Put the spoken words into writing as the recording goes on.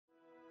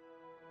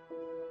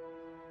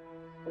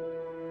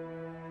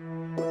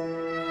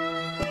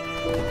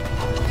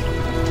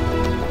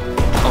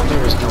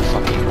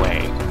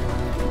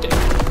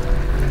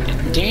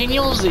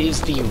Daniels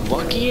is the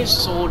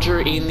luckiest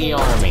soldier in the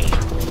army.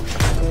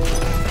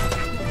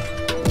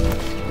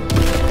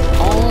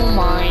 Oh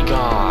my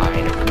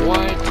god,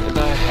 what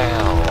the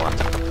hell?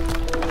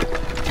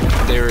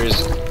 There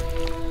is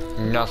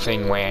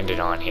nothing landed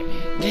on him.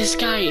 This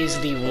guy is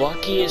the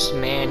luckiest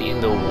man in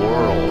the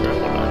world.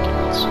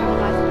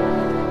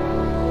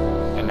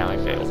 And now I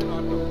failed.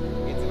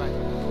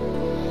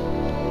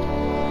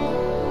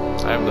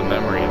 I have the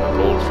memory of a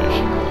goldfish.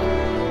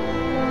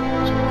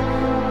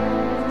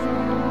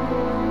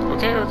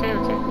 Okay.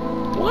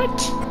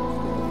 What?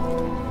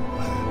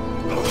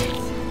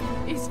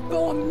 It's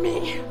for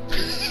me.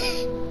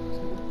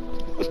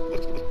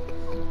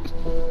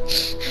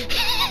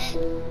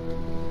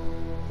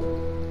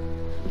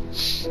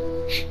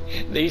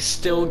 They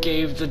still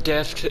gave the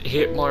death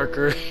hit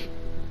marker.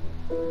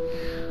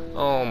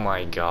 Oh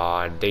my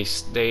god,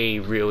 they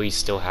really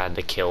still had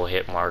the kill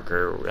hit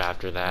marker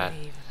after that.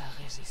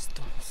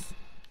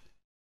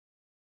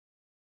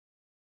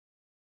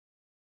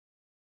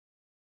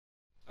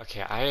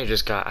 Okay, I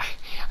just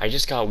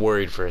got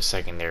worried for a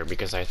second there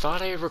because I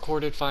thought I had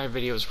recorded 5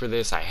 videos for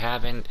this. I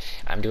haven't.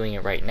 I'm doing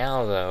it right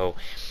now though.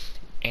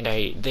 And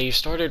they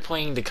started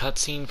playing the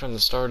cutscene from the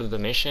start of the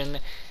mission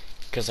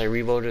because I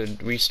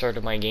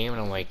restarted my game,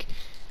 and I'm like,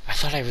 I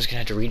thought I was gonna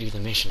have to redo the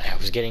mission. I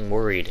was getting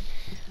worried.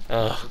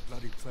 Ugh. The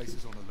bloody place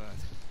is on alert.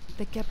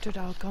 They captured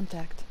our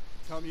contact.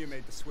 Tell me you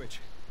made the switch.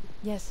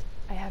 Yes,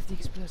 I have the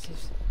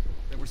explosives.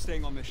 Then we're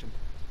staying on mission.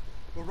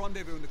 We'll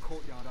rendezvous in the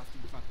courtyard after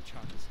you plant the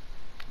charges.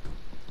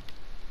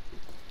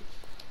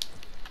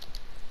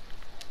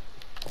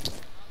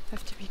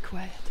 Have to be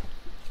quiet.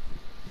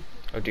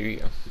 Oh, do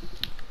you?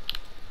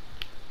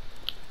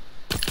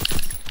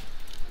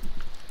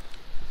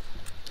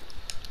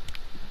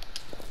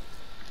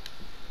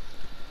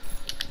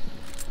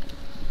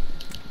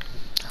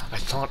 I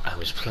thought I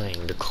was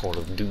playing the Call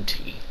of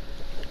Duty.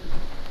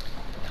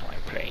 Now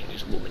I'm playing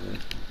this woman.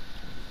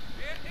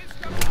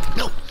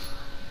 No!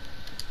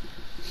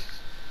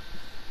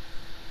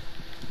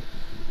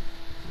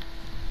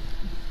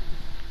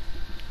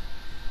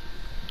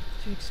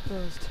 Too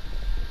exposed.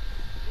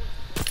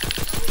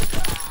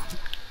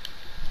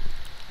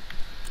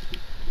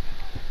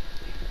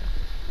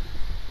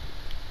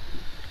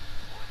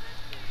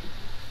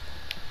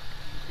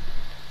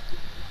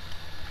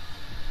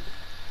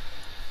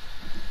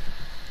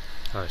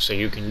 Oh, so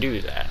you can do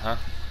that, huh?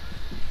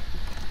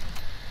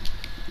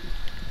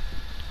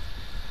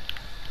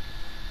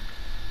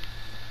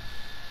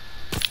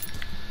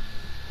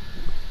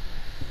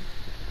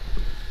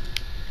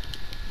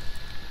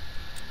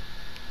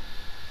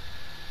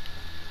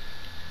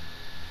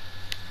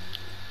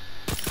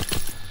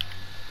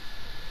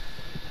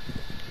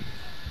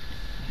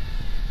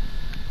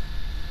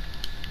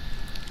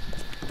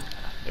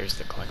 There's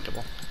the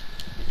collectible.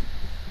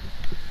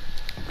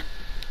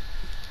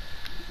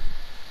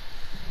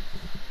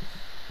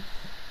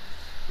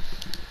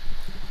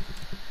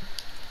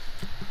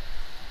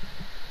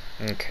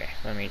 Okay,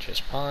 let me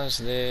just pause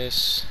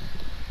this.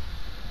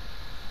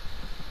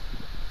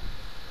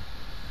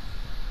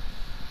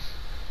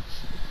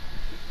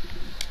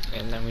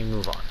 And then we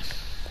move on.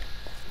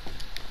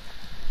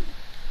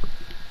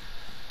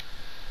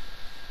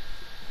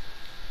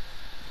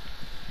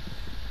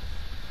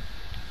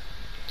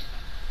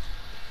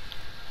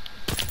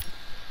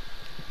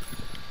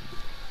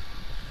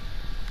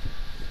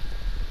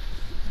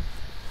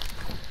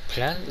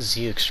 Plant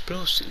the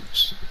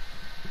explosives.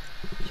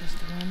 Just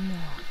one more.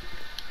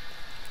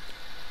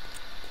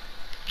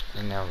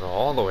 And now go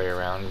all the way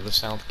around to the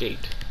south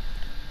gate.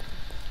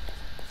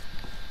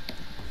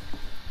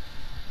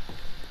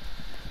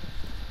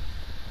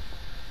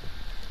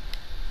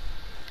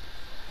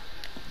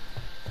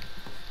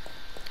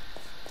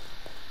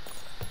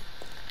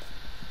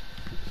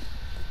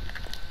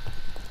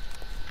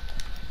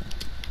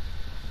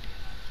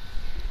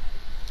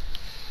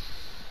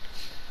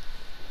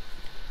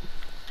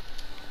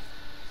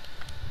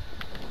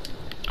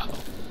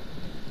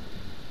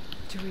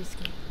 Too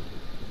risky.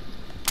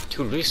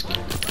 Too risky.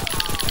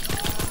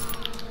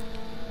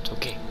 It's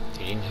okay.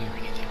 They didn't hear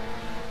anything.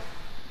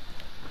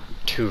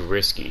 Too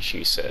risky,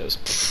 she says.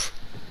 Pfft.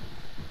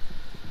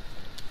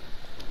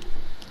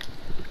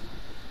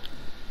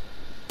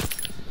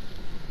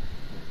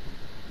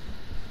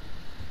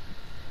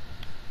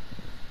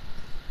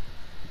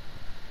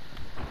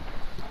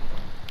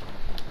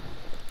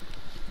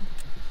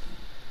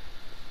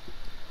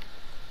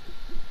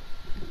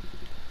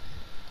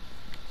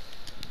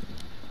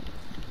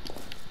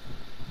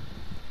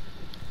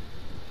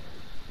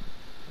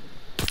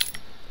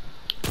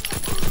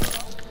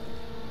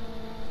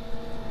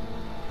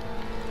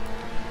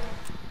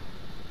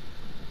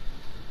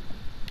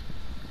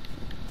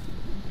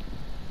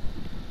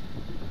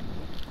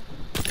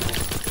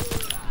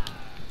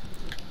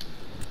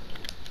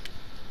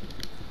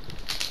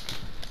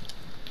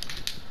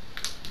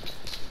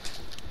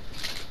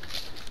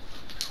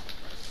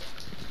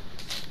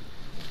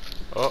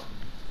 Oh,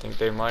 I think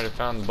they might have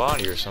found the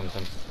body or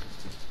something.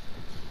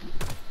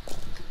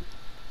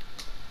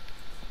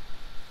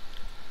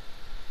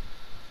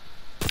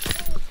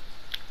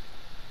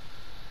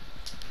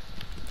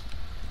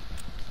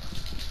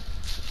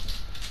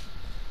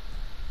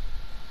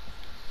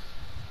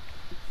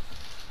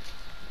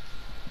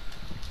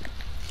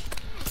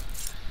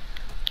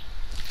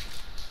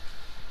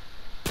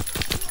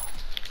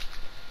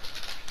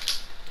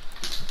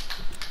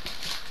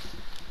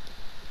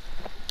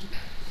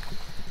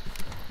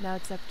 Now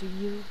it's up to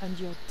you and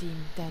your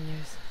team,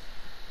 Daniels.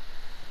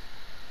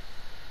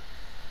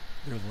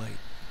 They're late.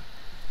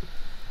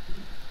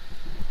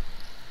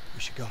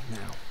 We should go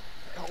now.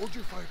 Now hold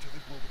your fire till they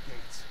blow the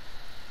gates.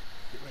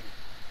 Get ready.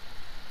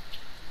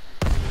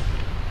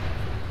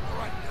 All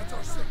right, that's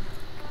our signal.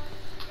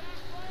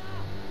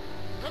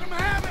 Let them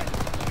have it!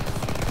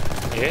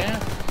 Yeah,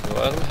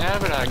 let them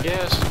have it, I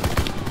guess.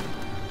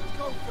 Let's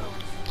go,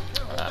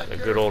 fellas. The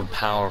good old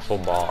powerful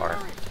bar.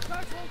 Hurry!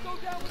 Guys won't go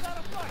down without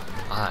a fight.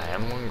 I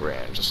am 1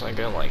 grand, just like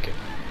I like it.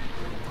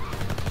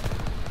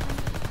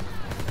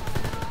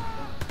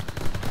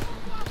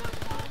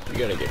 You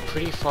gotta get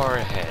pretty far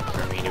ahead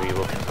for me to be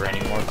looking for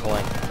any more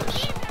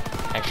collectibles.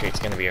 Actually, it's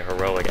gonna be a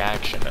heroic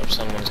action if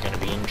someone's gonna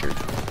be injured.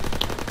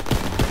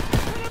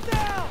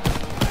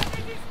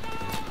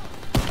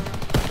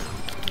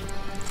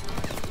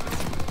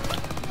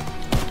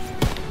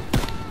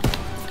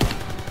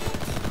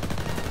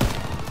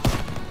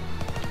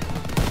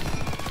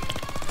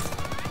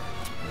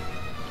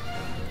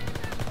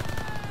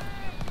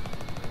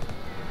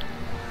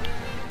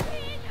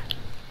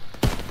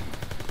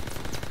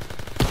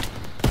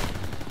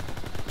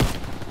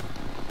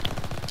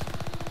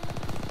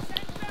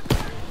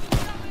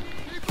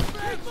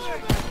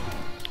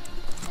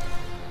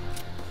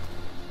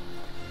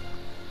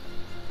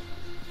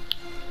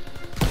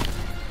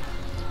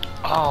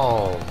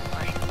 Oh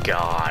my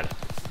god.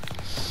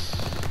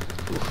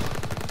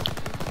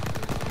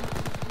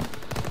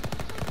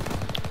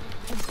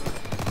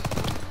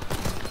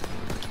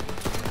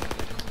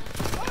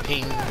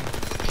 Ping,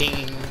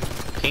 ping,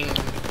 ping.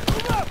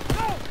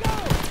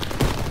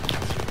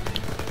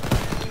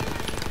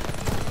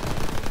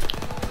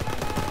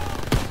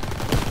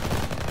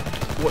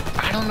 What?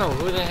 I don't know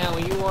who the hell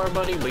you are,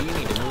 buddy, but you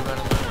need to move out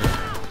of my way.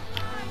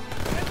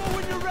 Ammo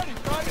when you're ready,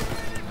 Private.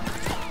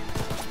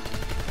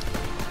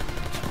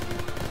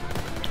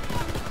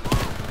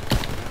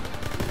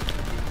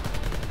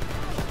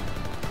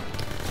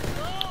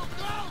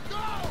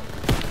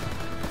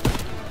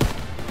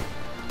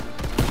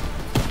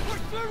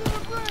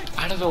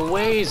 Out of the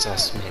way,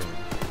 Zussman.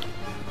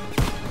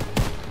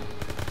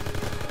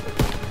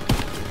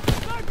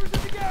 Snipers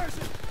in the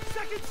garrison!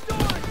 Second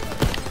story!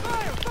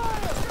 Fire!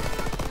 Fire!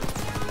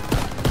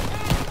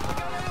 I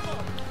got ammo!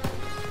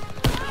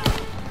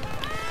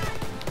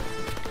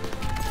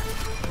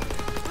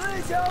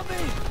 Please help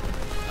me!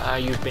 Ah,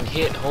 you've been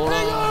hit. Hold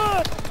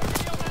on.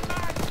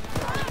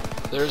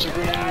 There's a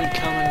grenade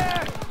coming.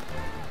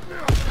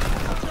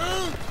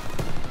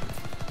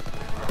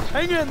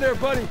 Hang in there,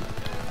 buddy!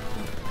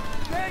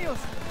 Daniels!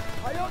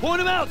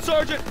 Point him out,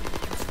 Sergeant!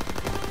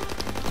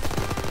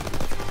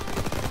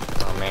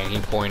 Oh man, he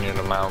pointed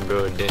him out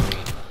good, didn't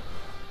he?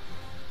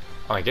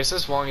 Oh, I guess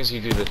as long as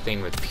you do the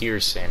thing with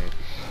Pearson,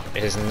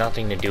 it has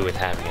nothing to do with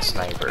having a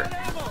sniper.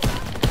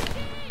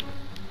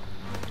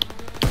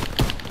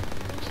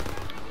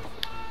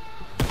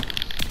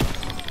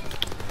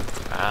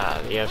 Ah,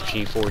 the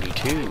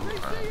FG-42.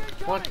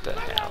 What the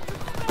hell?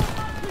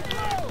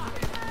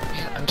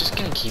 Man, I'm just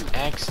gonna keep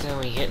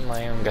accidentally hitting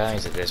my own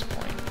guys at this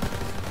point.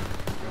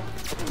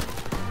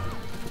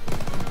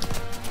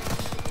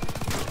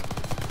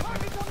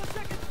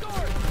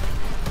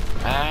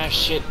 Ah,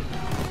 shit.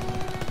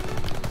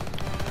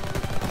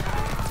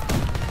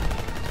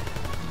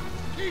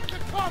 Keep the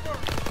cover!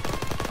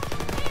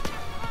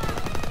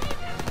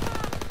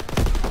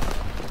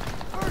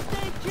 First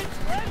aid kit's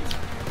ready!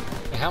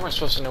 How am I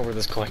supposed to know where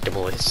this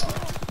collectible is? Send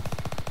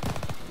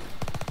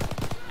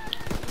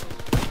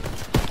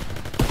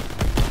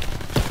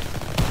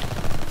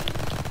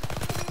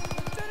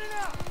it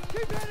out!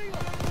 Keep heading!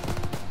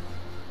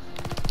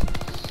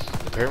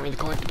 Apparently the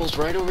collectible's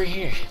right over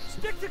here.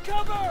 Stick to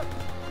cover!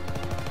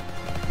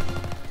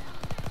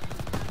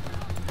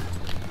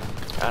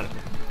 Got it.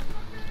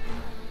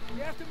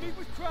 You have to meet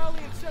with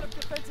Crowley and set up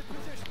defensive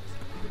positions.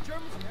 The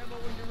Germans have ammo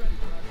when you're ready,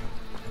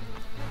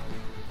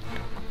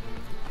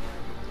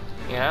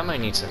 Private. Yeah, I might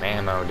need some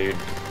ammo, dude.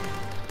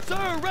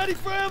 Sir, ready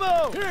for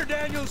ammo! Here,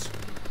 Daniels!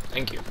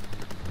 Thank you.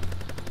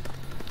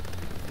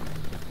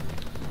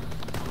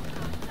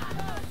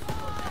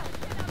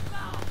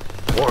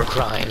 War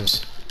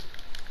crimes.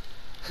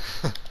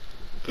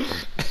 You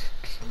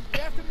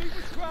have to meet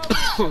with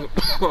Crowley.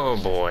 Oh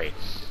boy.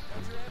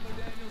 That's your ammo,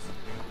 Daniels.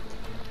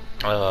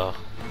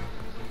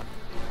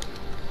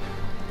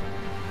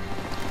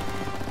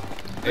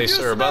 Hey Use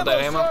sir, some about that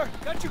ammo, ammo? sir.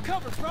 Got you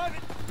covered,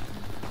 Private.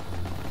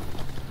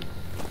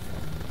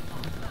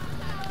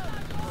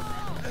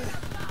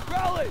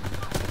 Crowley!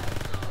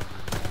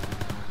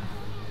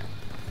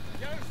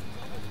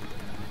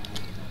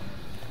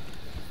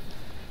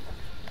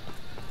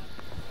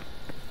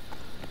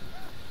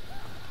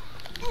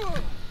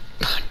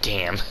 God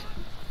damn.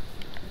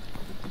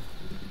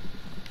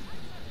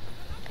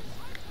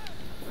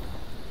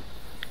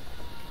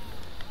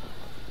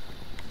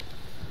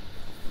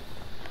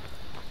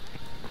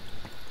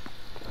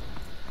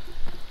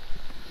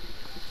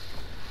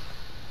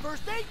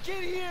 First aid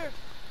kit here!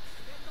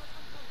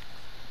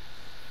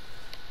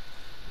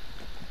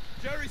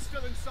 Jerry's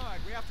still inside.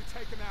 We have to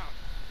take him out.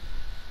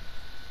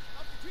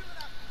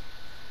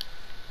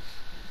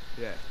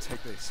 Yeah,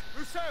 take this.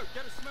 Rousseau,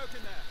 get a smoke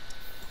in there.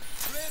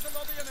 Clear the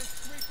lobby and then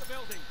sweep the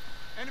building.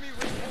 Enemy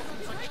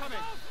reinforcements are coming.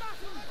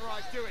 All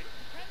right, do it.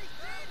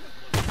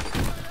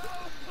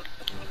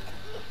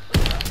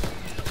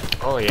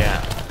 Oh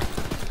yeah.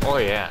 Oh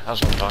yeah,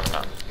 that's what I'm talking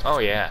about. Oh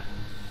yeah.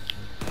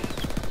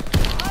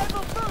 I have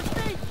a first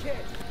aid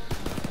kit.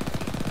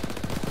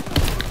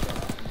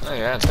 Oh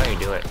yeah, that's how you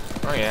do it.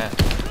 Oh yeah.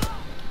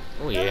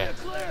 Oh yeah.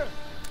 Clear.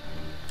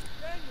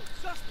 Daniel,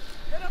 suspect,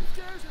 head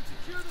upstairs and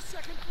secure the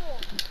second floor.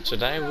 So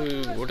did I,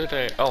 what did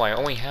I, oh I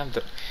only have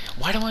the,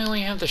 why do I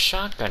only have the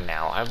shotgun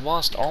now? I've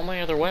lost all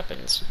my other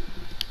weapons.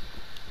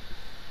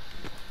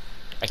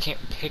 I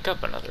can't pick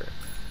up another.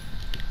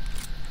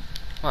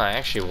 Well, I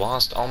actually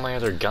lost all my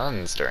other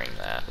guns during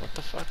that. What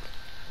the fuck?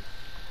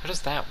 How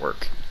does that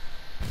work?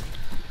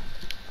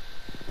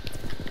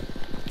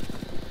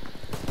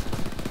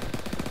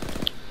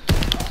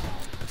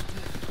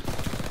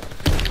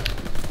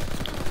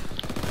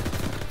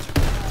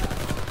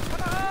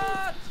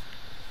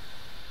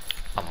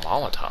 A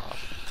Molotov?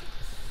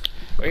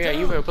 Oh yeah,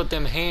 you better put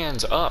them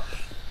hands up.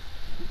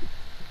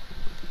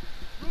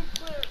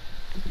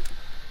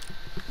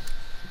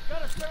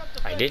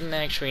 I didn't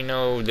actually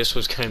know this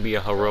was going to be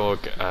a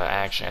heroic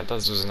action. I thought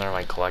this was another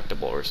like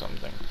collectible or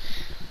something.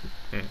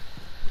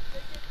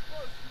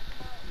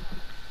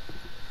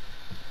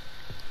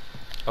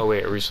 Oh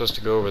wait, are we supposed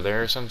to go over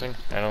there or something?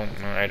 I don't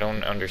know. I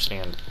don't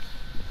understand.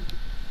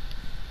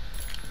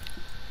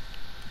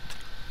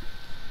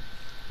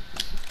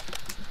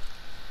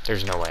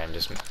 There's no way I'm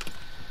just...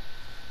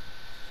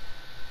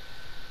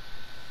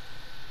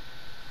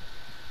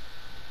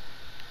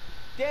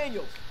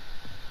 Daniels,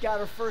 got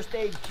her first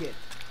aid kit.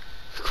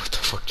 What the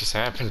fuck just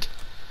happened?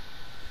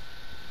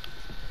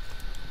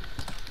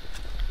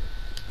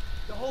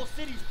 The whole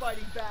city's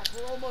fighting back.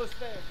 We're almost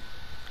there.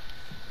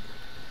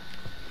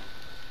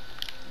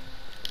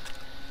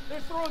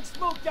 They're throwing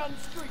smoke down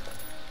the street.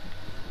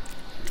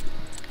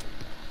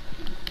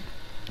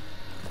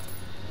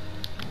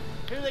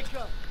 Here they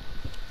come.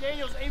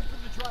 Daniels, aim for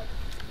the driver.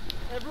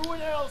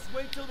 Everyone else,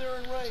 wait till they're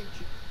in range.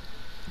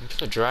 What's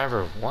the driver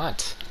of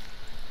what?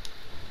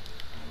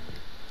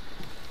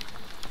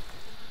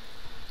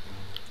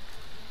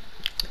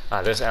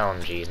 Ah, this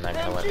LMG is not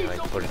gonna let me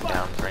like put it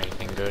down for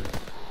anything good.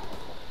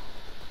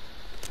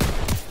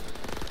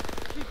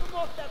 Keep them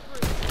off that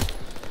bridge.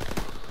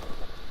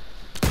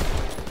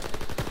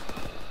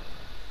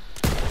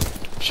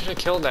 Should have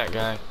killed that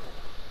guy.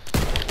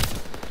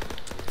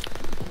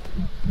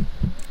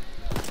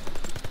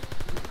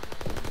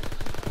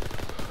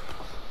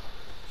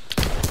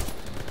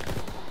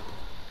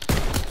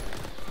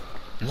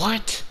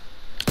 What?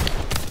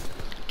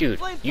 Dude,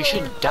 you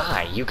should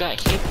die. You got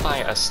hit by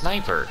a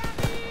sniper.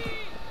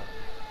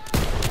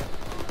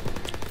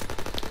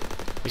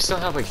 We still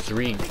have like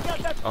 3...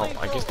 Oh,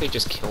 I guess they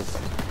just killed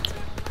them.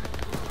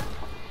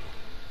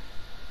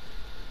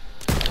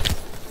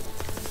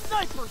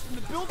 Snipers in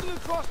the building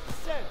across the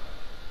center.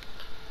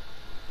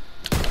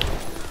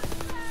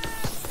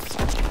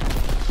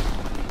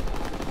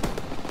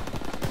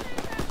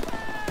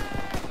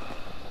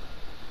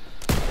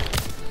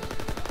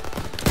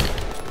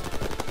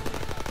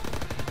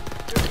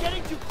 They're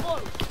getting too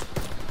close.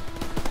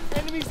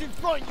 Enemies in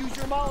front, use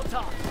your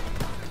Molotov.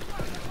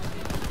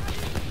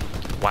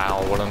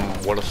 Wow,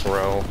 what a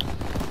throw.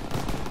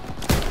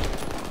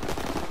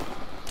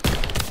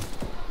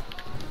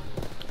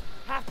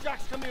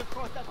 Half-track's coming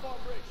across that far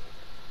bridge.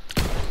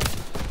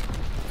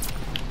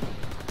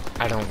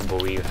 I don't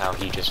believe how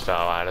he just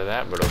fell out of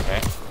that, but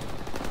okay.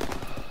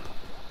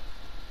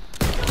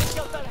 Take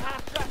out that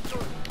half-track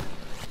door.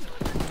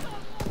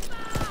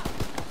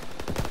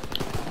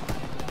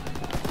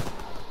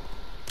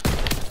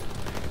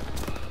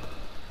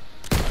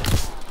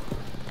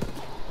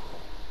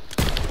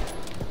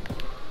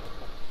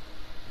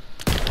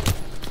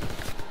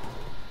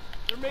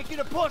 They're making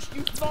a push.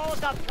 Use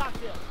Molotov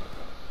cocktail.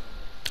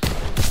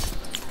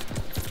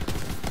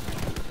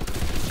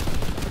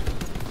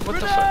 What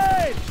the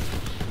fuck?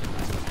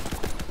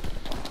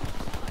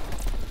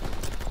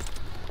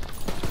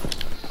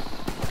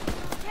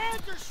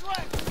 Panther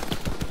Shrek!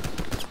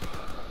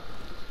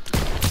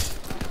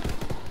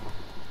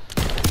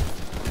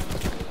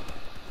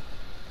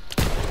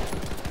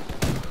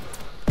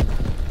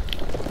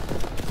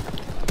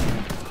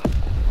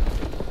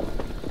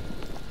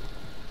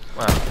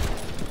 Wow.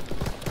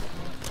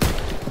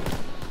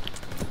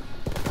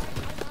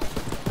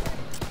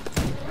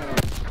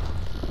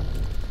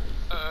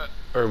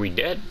 Are we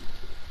dead?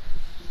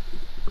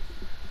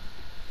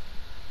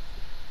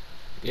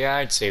 Yeah,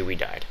 I'd say we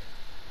died.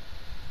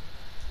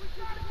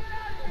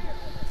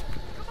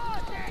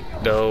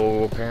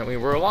 Though, apparently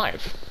we're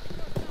alive.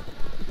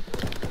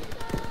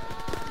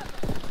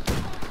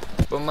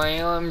 But my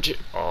LMG...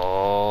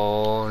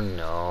 Oh,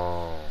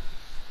 no.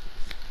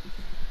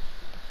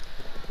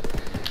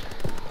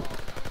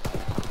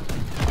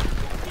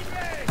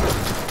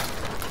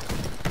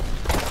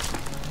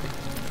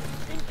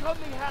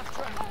 Incoming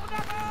half-track.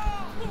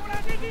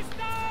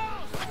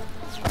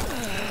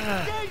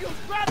 Daniels,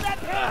 grab that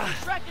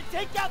Track and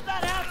take out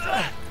that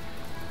asshole!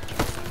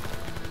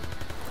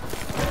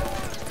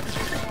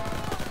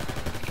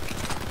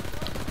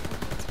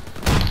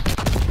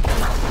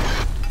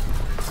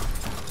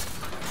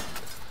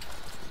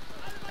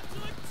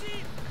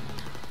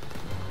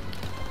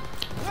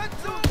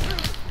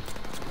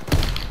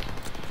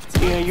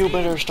 Yeah, you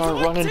better start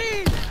running.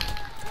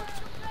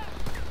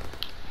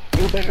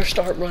 You better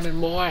start running,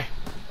 boy.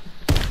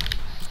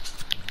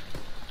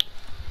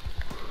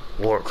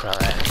 War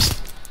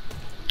crimes.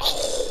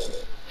 Oh.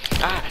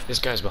 Ah, this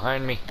guy's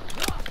behind me.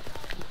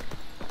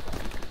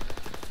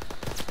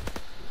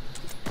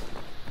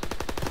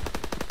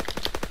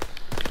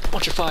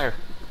 Watch your fire.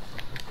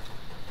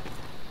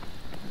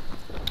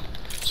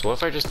 So what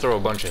if I just throw a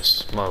bunch of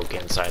smoke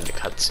inside the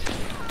cutscene?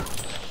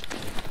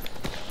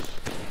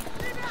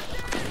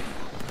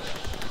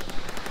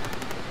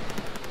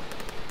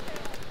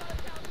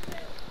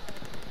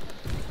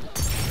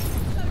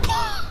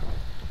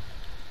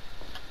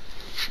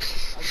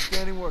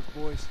 Outstanding work,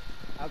 boys.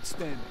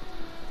 Outstanding.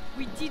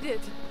 We did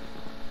it.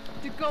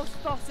 The ghost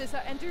forces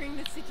are entering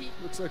the city.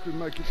 Looks like we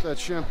might get that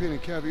champagne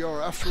and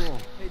caviar after all.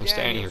 Hey, I'm standing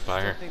Daniel, here,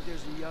 fire. still think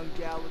there's a young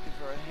gal looking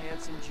for a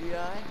handsome GI?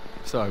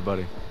 Sorry,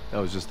 buddy. That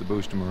was just to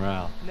boost your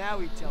morale. Now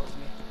he tells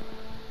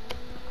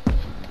me.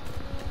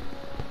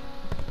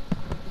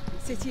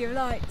 City of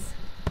Lights.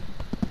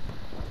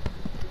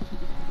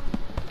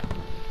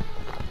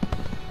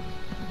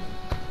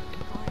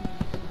 Finally.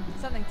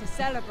 Something to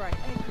celebrate,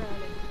 eh,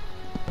 Crowley?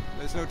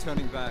 There's no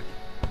turning back.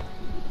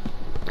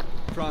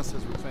 France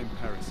has reclaimed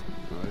Paris.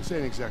 This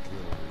ain't exactly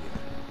over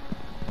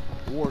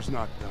yet. The war's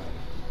not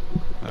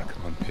done. Ah,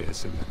 come on,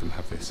 Pearson, let them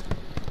have this.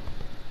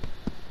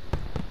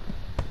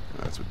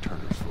 That's what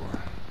Turner's for.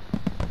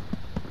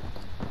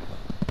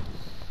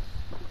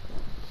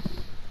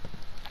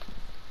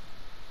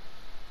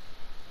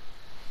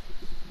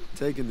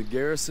 Taking the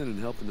garrison and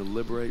helping to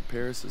liberate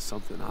Paris is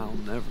something I'll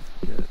never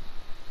forget.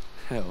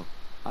 Hell,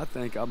 I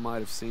think I might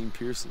have seen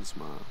Pearson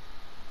smile.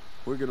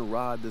 We're gonna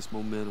ride this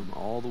momentum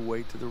all the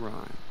way to the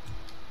Rhine.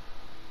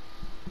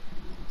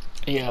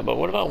 Yeah, but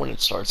what about when it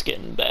starts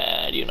getting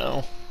bad, you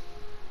know?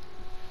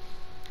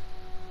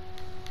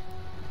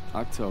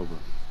 October.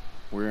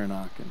 We're in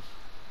Aachen.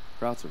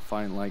 Krauts are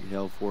fighting like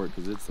hell for it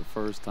because it's the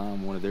first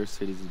time one of their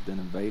cities has been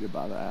invaded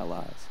by the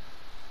Allies.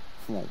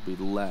 It won't be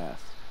the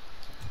last.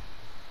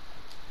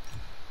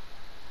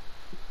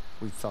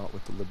 We thought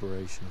with the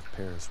liberation of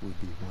Paris we'd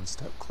be one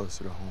step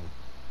closer to home.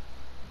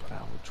 But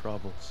our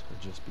troubles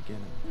are just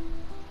beginning.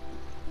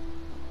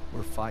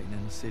 We're fighting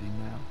in the city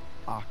now,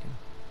 Aachen.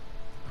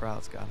 The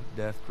crowd's got a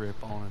death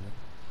grip on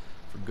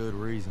it for good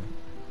reason.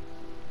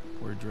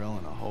 We're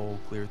drilling a hole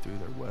clear through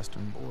their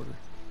western border.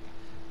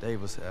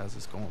 Davis has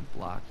us going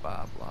block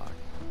by block,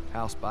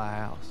 house by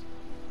house.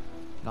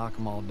 Knock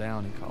 'em all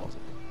down, he calls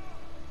it.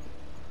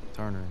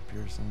 Turner and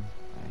Pearson,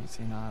 I ain't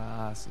seen eye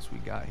to eye since we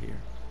got here.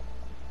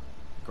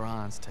 The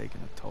grind's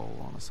taking a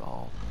toll on us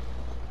all.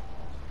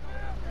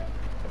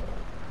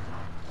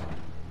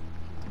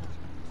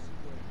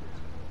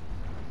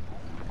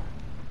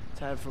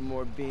 Time for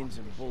more beans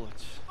and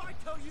bullets. If I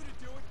tell you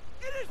to do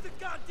it, it is the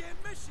goddamn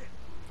mission!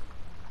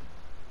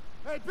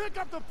 Hey, pick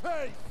up the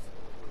pace!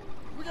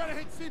 We gotta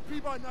hit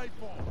CP by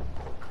nightfall.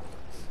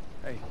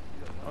 Hey,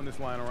 on this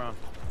line around.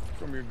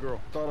 Show me your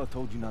girl. Thought I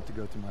told you not to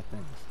go through my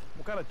things.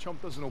 What kind of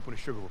chump doesn't open a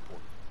sugar report?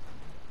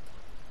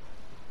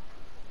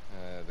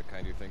 The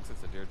kind who thinks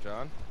it's a Dear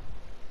John.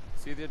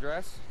 See the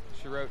address?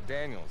 She wrote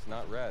Daniels,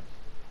 not Red.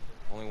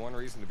 Only one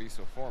reason to be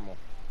so formal.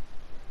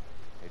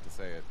 Hate to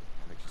say it,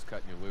 I think she's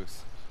cutting you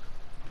loose.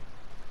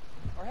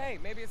 Or hey,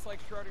 maybe it's like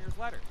Schrodinger's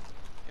letter.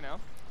 You know,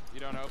 you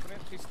don't open it,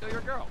 she's still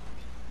your girl.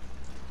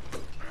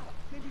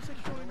 Maybe you said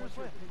Schrodinger's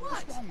letter.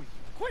 What's wrong with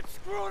you? Quit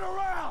screwing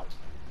around!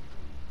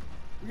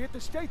 We hit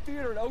the State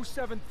Theater at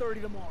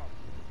 07:30 tomorrow.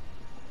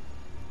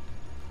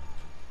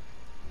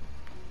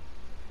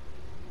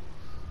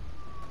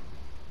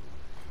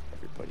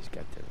 Everybody's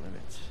got their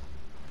limits.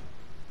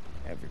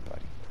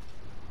 Everybody.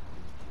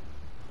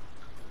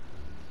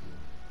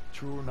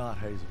 True or not,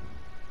 Hazel,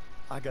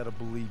 I gotta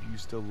believe you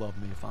still love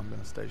me if I'm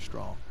gonna stay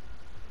strong.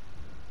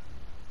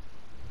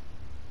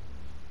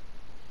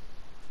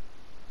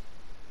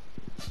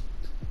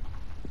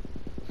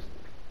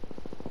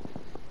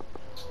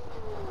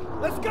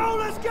 Let's go,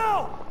 let's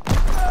go!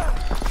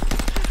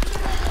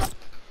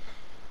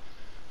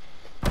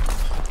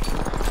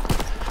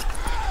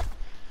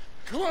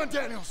 Come on,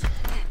 Daniels!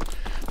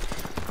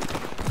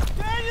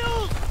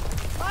 Daniels!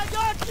 I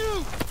got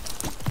you!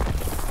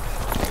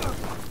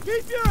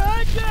 Keep your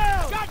head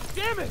down! God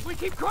damn it! We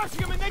keep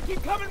crushing them and they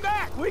keep coming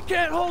back! We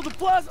can't hold the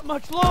plaza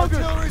much longer!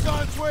 Artillery's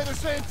on its way. They're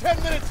saying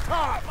 10 minutes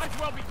tops. Might as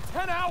well be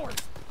 10 hours!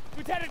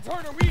 Lieutenant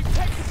Turner, we need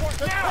tank support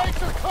The now!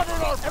 tanks are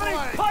covering our Everybody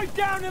flank. pipe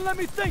down and let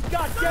me think,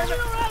 goddammit! We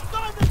don't have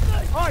time to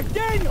think! Alright,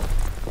 Daniel!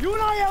 You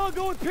and I will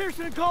go with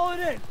Pearson and call it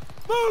in!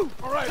 Move!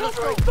 All right, let's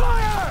Covering go.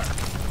 fire!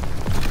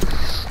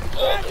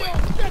 Daniel,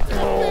 get to the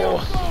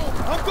field zone!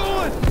 I'm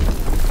going!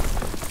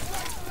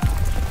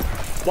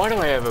 Why do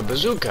I have a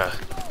bazooka?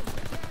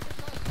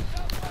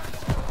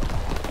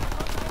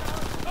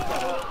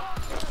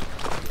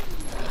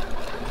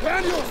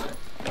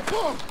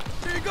 boom!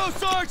 Here you go,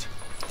 Sarge!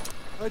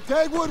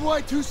 Dagwood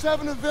White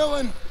 2-7 to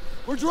Villain.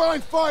 We're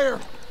drawing fire.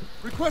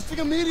 Requesting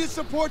immediate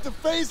support to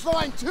phase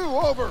line 2,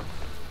 over.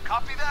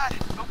 Copy that,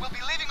 but we'll be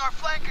leaving our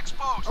flank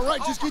exposed. All right,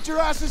 just get your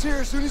asses here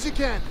as soon as you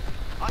can.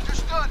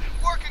 Understood.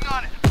 Working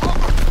on it.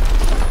 Over.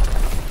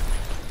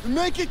 And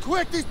make it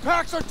quick, these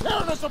packs are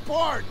tearing us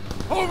apart!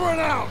 Over and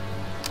out!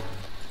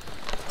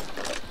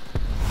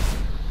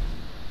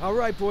 All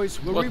right,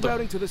 boys, we're What the-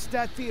 rerouting to the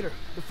Stat Theater.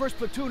 The first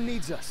platoon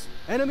needs us.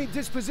 Enemy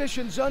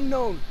dispositions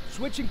unknown.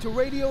 Switching to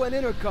radio and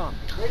intercom.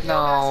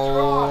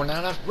 No,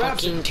 not a Rapson,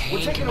 fucking tank we're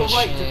taking mission. a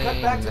right to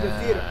cut back to the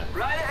theater.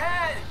 Right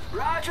ahead!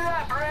 Roger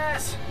that,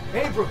 Perez!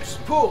 Abrams,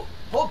 Poole,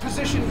 hold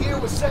position here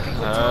with second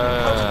platoon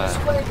cover this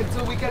flank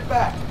until we get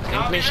back.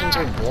 Tank missions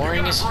are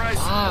boring as Everyone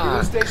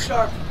fuck. stay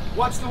sharp.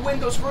 Watch the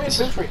windows for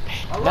infantry.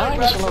 All Now right, I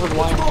just Rapson, remembered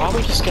why I'm let's move.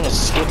 probably just gonna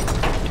skip.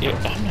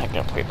 I'm not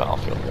gonna play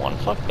Battlefield 1.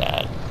 Fuck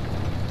that.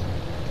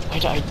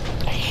 I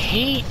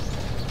hate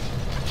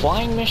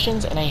flying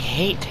missions and I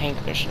hate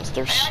tank missions.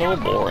 They're so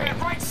boring.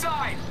 Right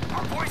side!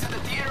 Our boys at the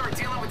theater are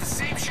dealing with the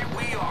same shit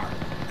we are.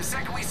 The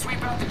second we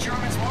sweep out the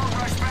Germans, we'll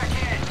rush back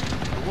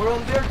in. We're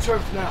on their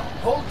turf now.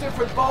 Whole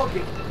different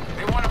ballgame.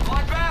 They want a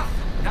bloodbath?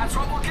 That's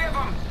what we'll give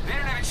them. They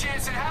don't have a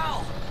chance in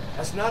hell.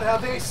 That's not how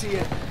they see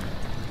it.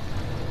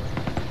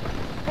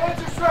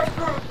 Panzer strike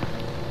group!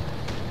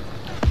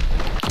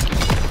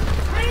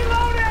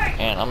 Reloading!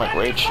 Man, I'm a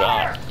great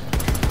shot.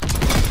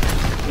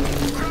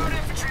 Ground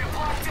infantry are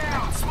blocked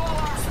down. Small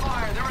arms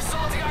fire. They're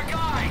assaulting our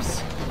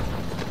guys.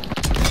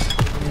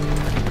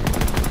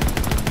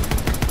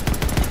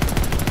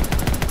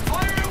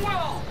 Fire at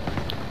will!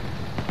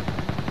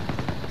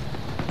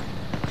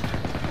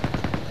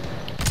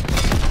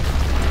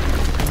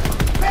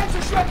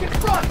 Panzer strike in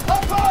front!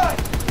 Up high!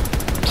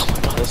 Oh my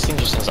god, this thing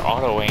just has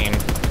auto aim.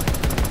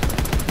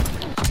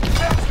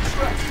 Panzer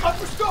strike!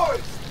 Upper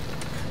stories!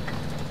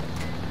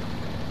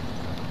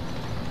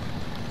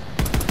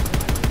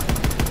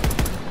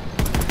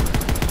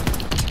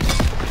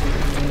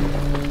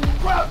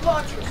 Ground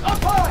launchers!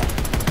 Up high!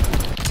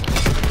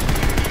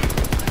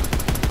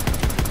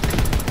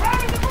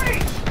 Round in the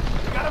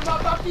breach! We gotta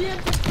mop out the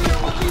infantry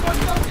or we'll leave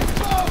ourselves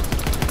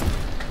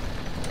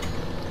exposed!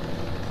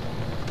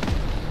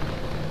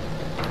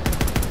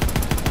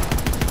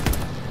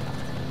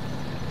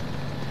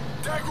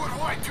 Dagwood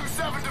White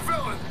 2-7 to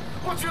Villain.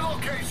 What's your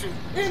location?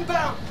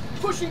 Inbound!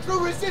 Pushing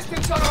through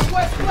resistance on our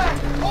west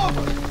flank!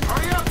 Over!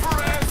 Hurry up,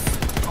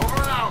 Perez! Over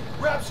and out.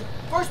 Rapson,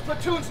 first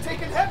platoon's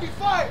taking heavy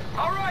fire!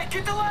 All right,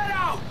 get the lead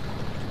out!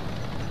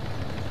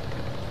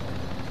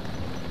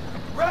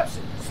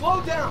 Rapson,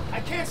 slow down!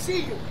 I can't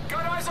see you!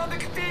 Got eyes on the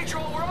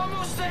cathedral. We're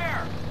almost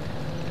there.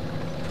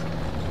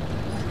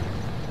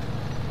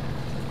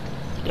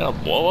 It's gonna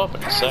blow up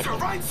in a Panzer, second.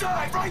 right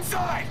side, right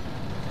side!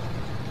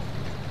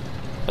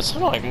 That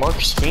sounded like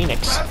Marcus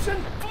Phoenix. Rapson,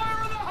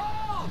 Fire in the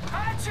hole!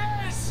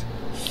 Hatches!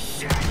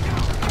 Shit!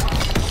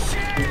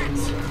 Shit!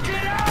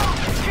 Get out!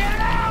 Get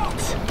out!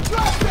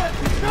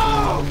 Rapson,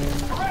 no!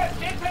 Perez,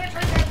 can't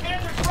penetrate that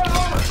Panzer's front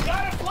armor.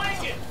 Gotta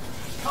flank it.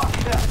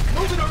 Copy that.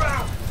 Move it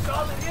around.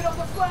 Solid hit on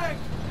the flank.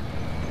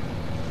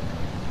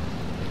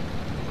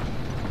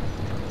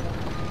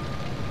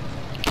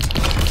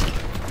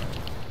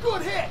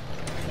 Good hit.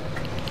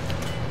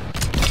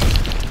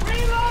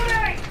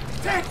 Reloading!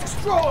 Tank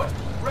destroyed.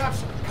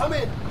 Rapson, come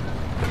in.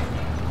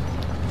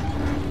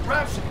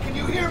 Rapson, can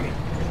you hear me?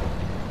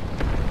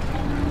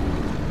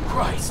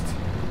 Christ.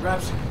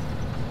 Rapson.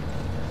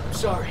 I'm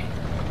sorry.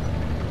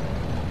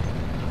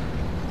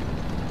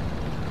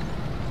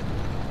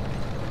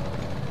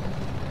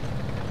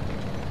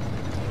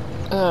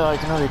 I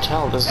can already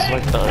tell this is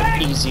like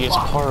the easiest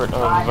part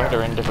of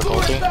veteran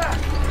difficulty. Move it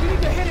back. We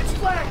need to hit its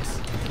flanks.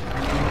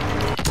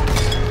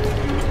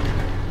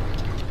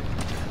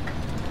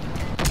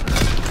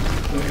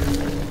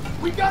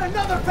 We got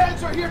another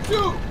Panzer here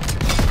too.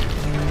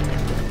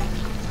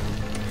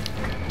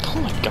 Oh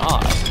my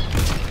god.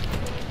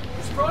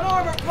 His front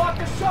armor blocked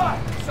the shot.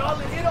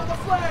 Solid hit on the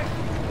flank.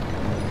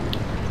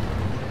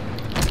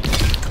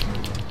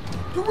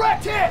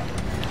 Direct hit.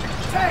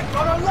 Tank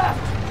on our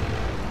left.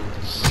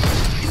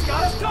 He's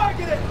got us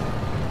targeted.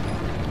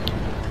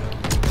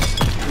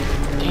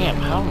 Damn,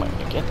 how am I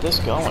gonna get this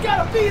going? He's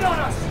got a beat on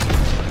us.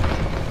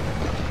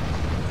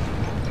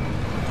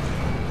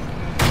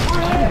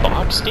 We're I'm hit.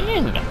 boxed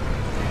in.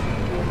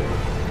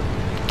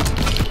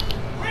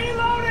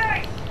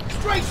 Reloading!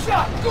 Straight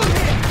shot. Good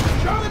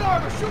hit. German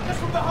armor shooting us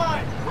from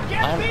behind. We're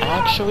getting I'm beat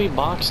up. actually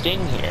boxed in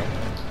here.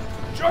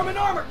 German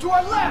armor to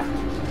our left.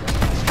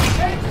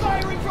 Tank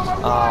firing from our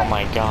Oh right.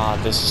 my god,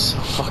 this is so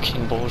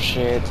fucking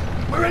bullshit.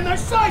 We're in their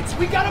sights.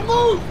 We gotta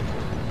move.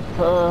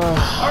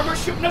 Armor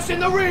shooting us in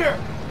the rear.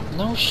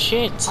 No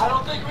shit. I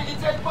don't think we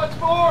can take much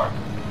more.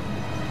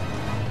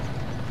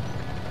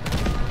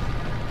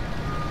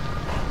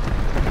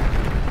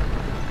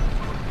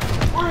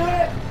 We're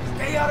hit.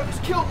 Stay out of his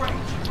kill range.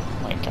 Oh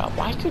my god,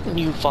 why couldn't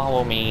you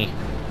follow me?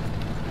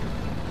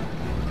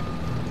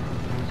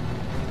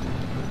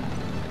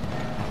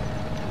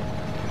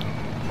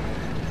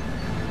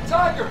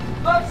 Tiger,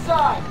 left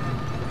side.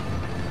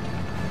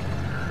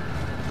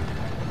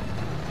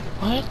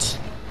 What?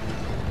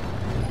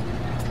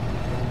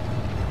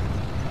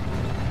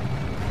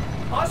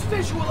 Lost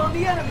visual on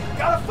the enemy.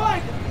 Gotta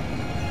find him.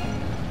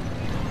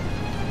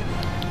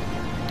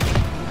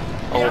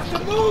 We have to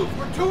move.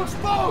 We're too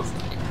exposed.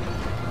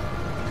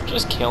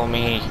 Just kill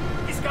me.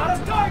 He's got us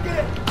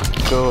targeted.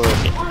 Good.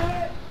 We're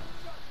hit.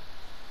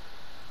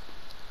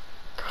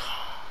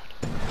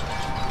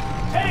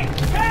 Tank!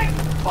 Tank!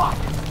 Fuck!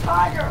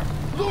 Tiger!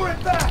 Lure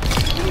it back!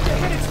 We need to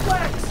hit its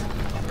flanks!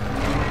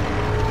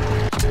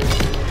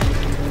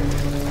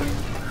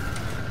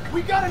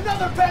 We got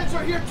another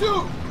Panzer here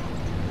too!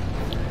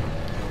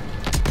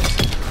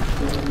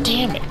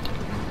 Damn it.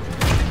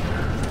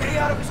 Stay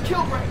out of his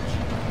kill range!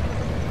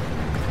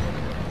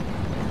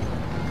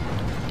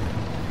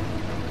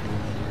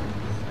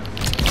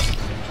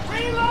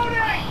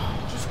 Reloading!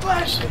 Just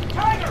flashed it!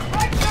 Tiger,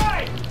 right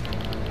side!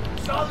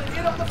 Solid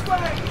hit on the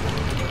flank!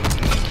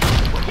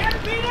 We're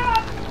getting beat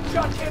up!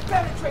 Shot can't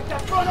penetrate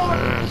that front arm!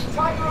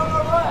 Tiger on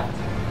our left!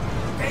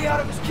 Stay out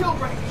of his kill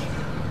range!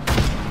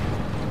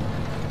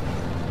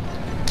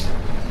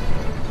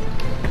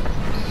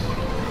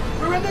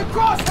 We're in their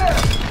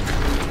crosshairs!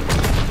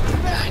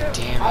 God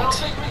damn I don't it.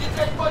 think we can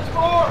take much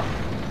more!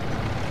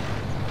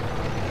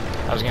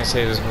 I was gonna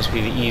say this must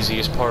be the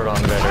easiest part on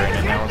veteran,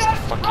 and now it's the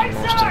fucking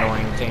most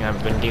annoying thing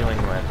I've been dealing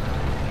with.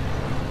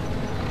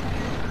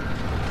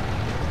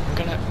 I'm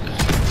gonna...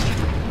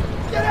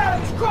 Get out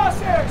of these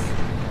crosshairs!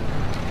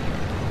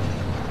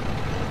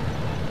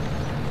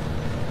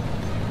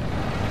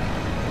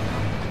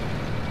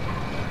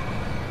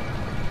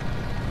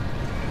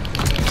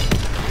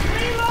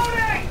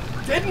 Reloading!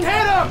 Didn't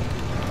hit him!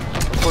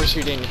 Of course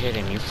you didn't hit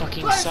him, you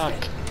fucking suck.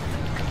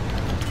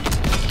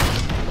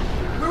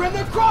 We're in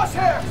their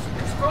crosshairs!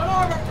 His front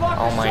armor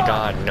blocked Oh the my shot.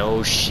 god,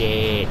 no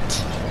shit.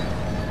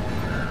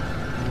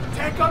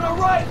 Tank on our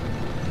right!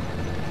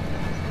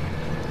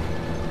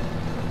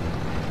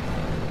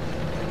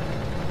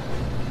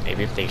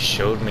 Maybe if they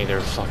showed me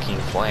their fucking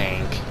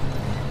flank.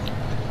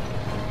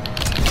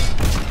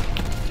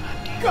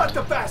 Got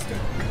the bastard!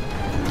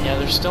 Yeah,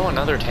 there's still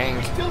another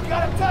tank. Still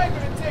got a Tiger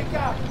to take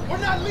out! We're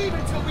not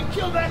leaving till we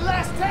kill that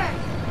last tank!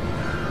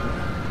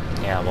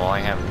 Yeah, well I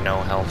have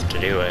no health to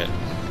do it.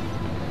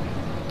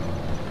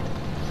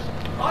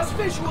 Lost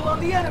visual on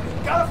the enemy!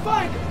 Gotta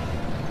find him!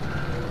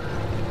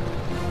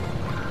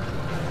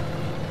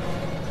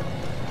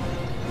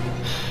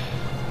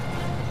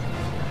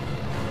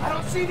 I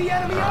don't see the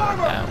enemy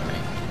armor! That way.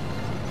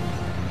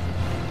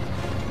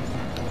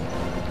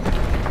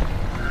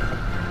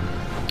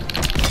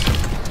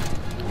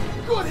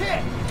 Good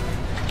hit!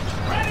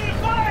 Ready to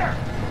fire!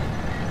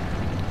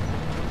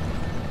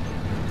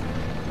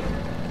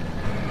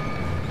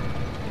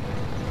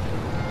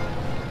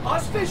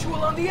 Lost visual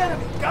on the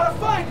enemy! Gotta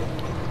find him!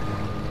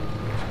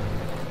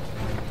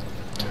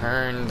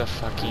 Turn the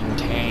fucking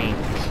tank.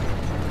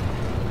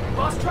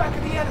 Lost track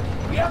of the enemy!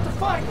 We have to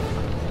find him!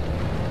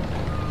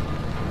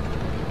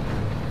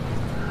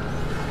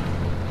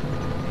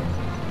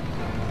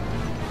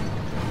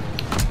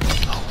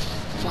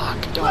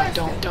 Fuck,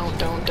 don't.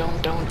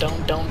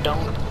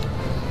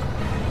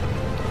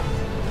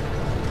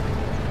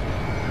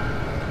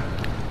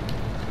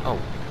 Oh,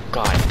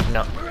 God,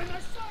 no.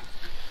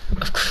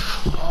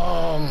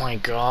 Oh my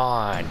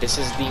god, this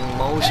is the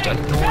most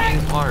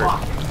annoying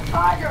part.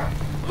 Tiger!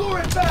 Lure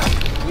it back!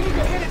 We need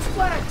to hit its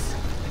flanks!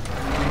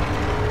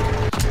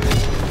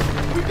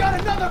 We've got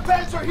another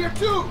Panzer here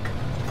too!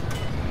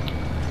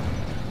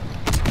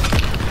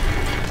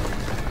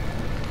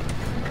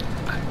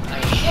 I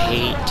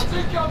hate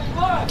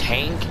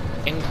tank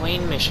and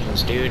plane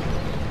missions, dude.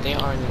 They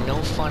are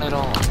no fun at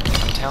all,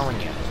 I'm telling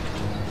you.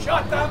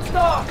 Shot bounced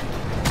off!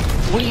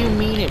 What do you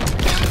mean it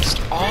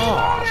bounced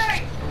off?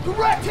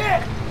 Direct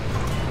hit!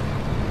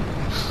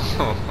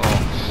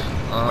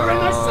 We're in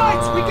their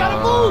sights! We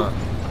gotta move!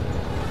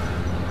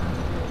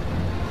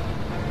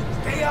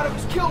 Stay out of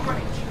his kill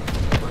range!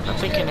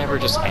 Nothing can ever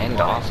just end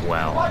off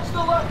well.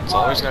 It's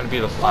always gotta be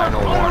the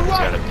final one that's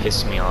gotta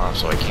piss me off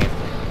so I can't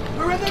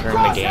turn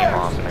the game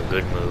off in a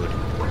good mood.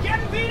 We're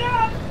getting beat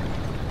up!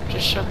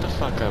 Just shut the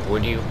fuck up,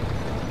 would you?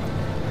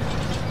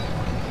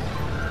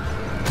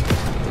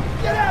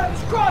 Get out of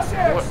his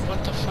crosshairs!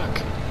 What the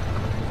fuck?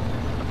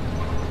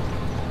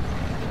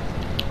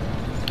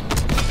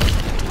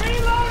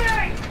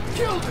 Reloading!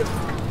 Killed him!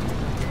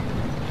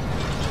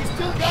 We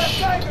still got a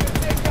Tiger to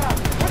take out!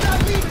 We're not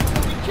leaving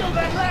till we kill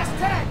that last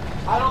tank!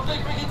 I don't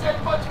think we can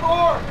take much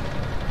more!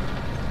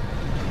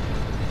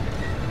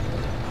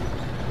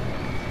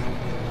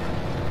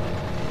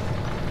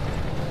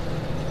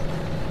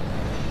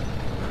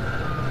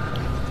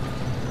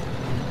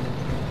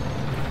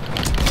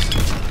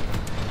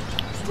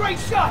 Straight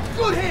shot!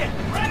 Good hit!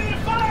 Ready to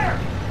fire!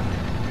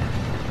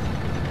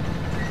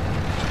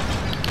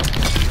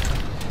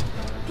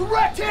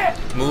 Direct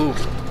hit!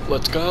 Move.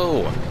 Let's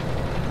go.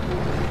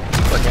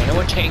 Look, I know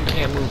a tank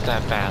can't move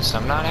that fast.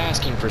 I'm not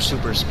asking for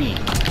super speed.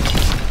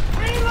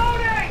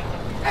 Reloading!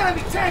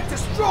 Enemy tank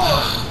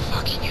destroyed!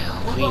 Fucking hell,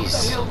 Move up the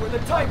please. hill where the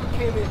Tiger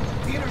came in.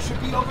 Theater should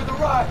be over the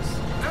rise.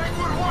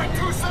 Dagwood White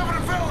 2-7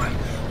 villain!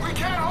 We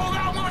can't hold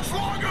out much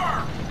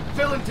longer!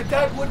 Villain to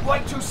Dagwood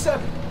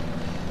White-27.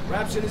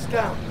 Rabson is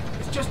down.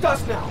 It's just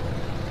us now.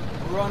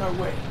 We're on our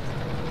way.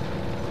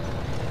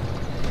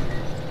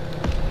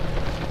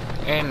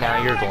 And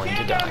now you're going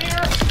to die. The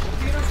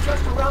theater's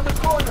just around the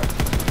corner.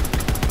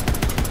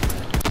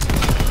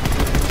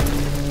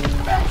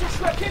 Badger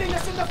Shrek hitting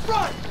us in the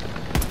front!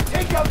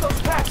 Take out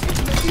those packs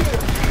hitting the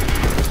theater!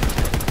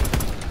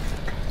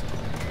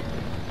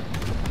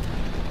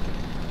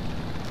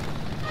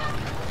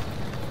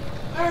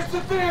 There's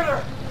the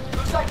theater!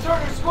 Looks like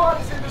Turner's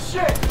squad is in the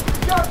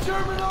shit! Got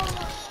German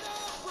over!